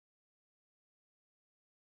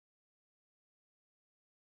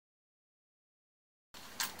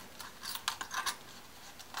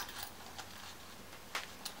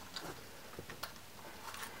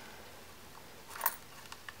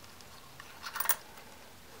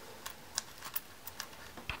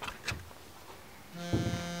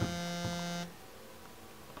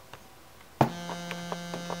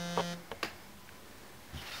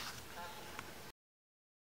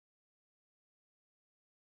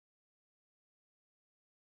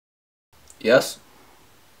Yes?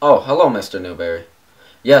 Oh, hello, Mr. Newberry.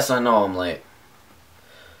 Yes, I know I'm late.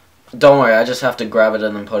 Don't worry, I just have to grab it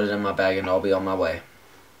and then put it in my bag and I'll be on my way.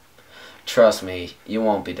 Trust me, you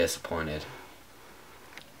won't be disappointed.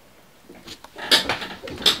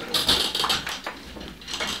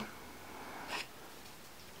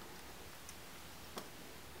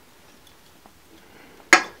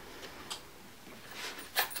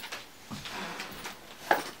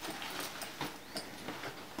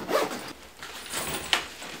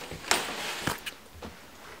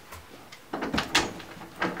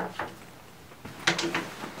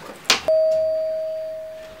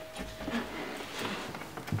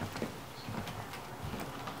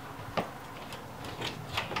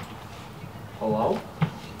 Hello?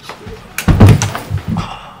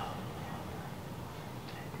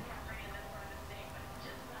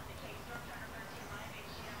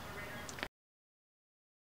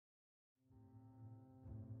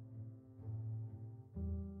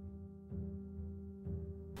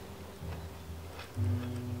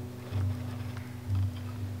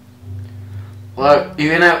 Look, you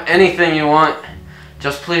can have anything you want.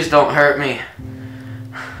 Just please don't hurt me.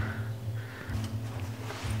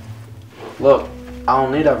 Look, I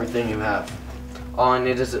don't need everything you have. All I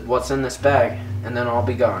need is what's in this bag, and then I'll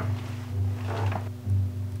be gone.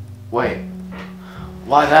 Wait.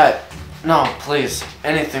 Why that? No, please.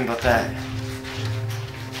 Anything but that.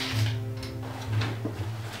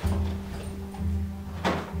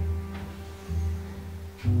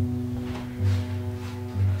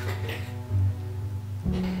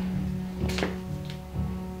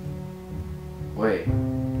 Wait.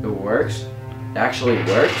 It works? It actually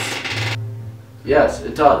works? Yes,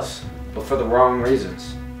 it does, but for the wrong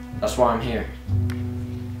reasons. That's why I'm here.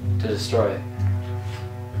 To destroy it.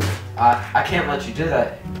 I can't let you do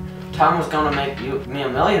that. Tom was gonna make me a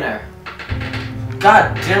millionaire.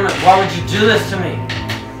 God damn it, why would you do this to me?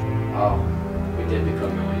 Oh, we did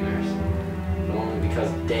become millionaires. But only because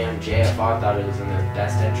damn JFR thought it was in their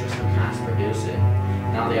best interest to mass produce it.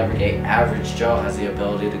 Now the everyday average Joe has the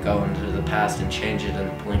ability to go into the past and change it in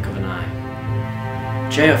the blink of an eye.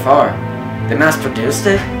 JFR? They mass-produced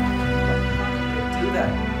it? They do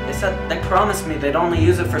that. They promised me they'd only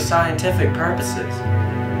use it for scientific purposes.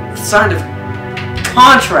 Signed a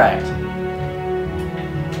contract.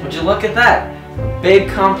 Would you look at that? A big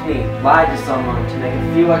company lied to someone to make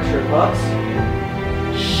a few extra bucks.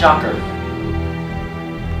 Shocker.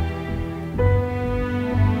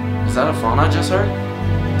 Is that a phone I just heard?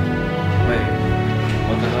 Wait,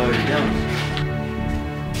 what the hell are you doing?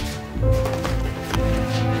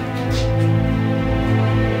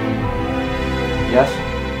 Yes?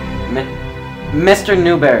 Mr.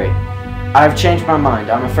 Newberry, I've changed my mind.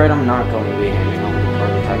 I'm afraid I'm not going to be handing over the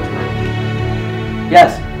prototype tonight.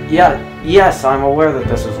 Yes, I'm aware that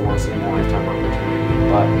this is a once-in-a-lifetime opportunity,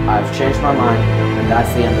 but I've changed my mind, and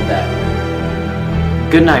that's the end of that.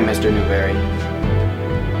 Good night, Mr. Newberry.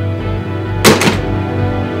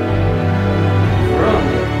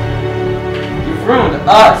 You've ruined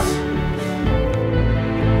us!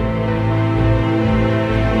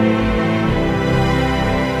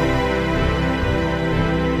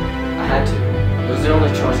 It was the only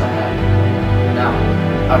choice I had. Now,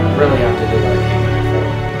 I really have to do what I came here for.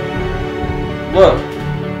 Look,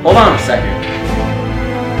 hold on a second.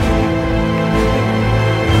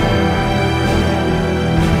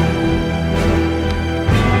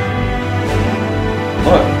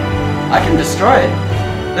 Look, I can destroy it.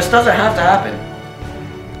 This doesn't have to happen.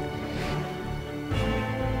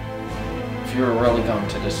 If you were really going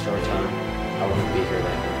to destroy time, I wouldn't be here right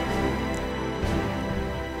now.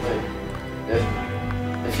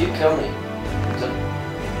 If you kill me,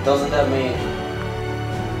 doesn't that mean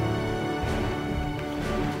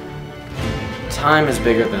time is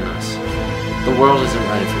bigger than us? The world isn't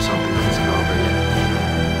ready for something of this caliber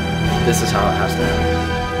yet. This is how it has to happen.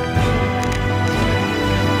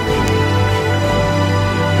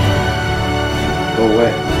 Go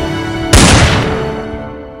away.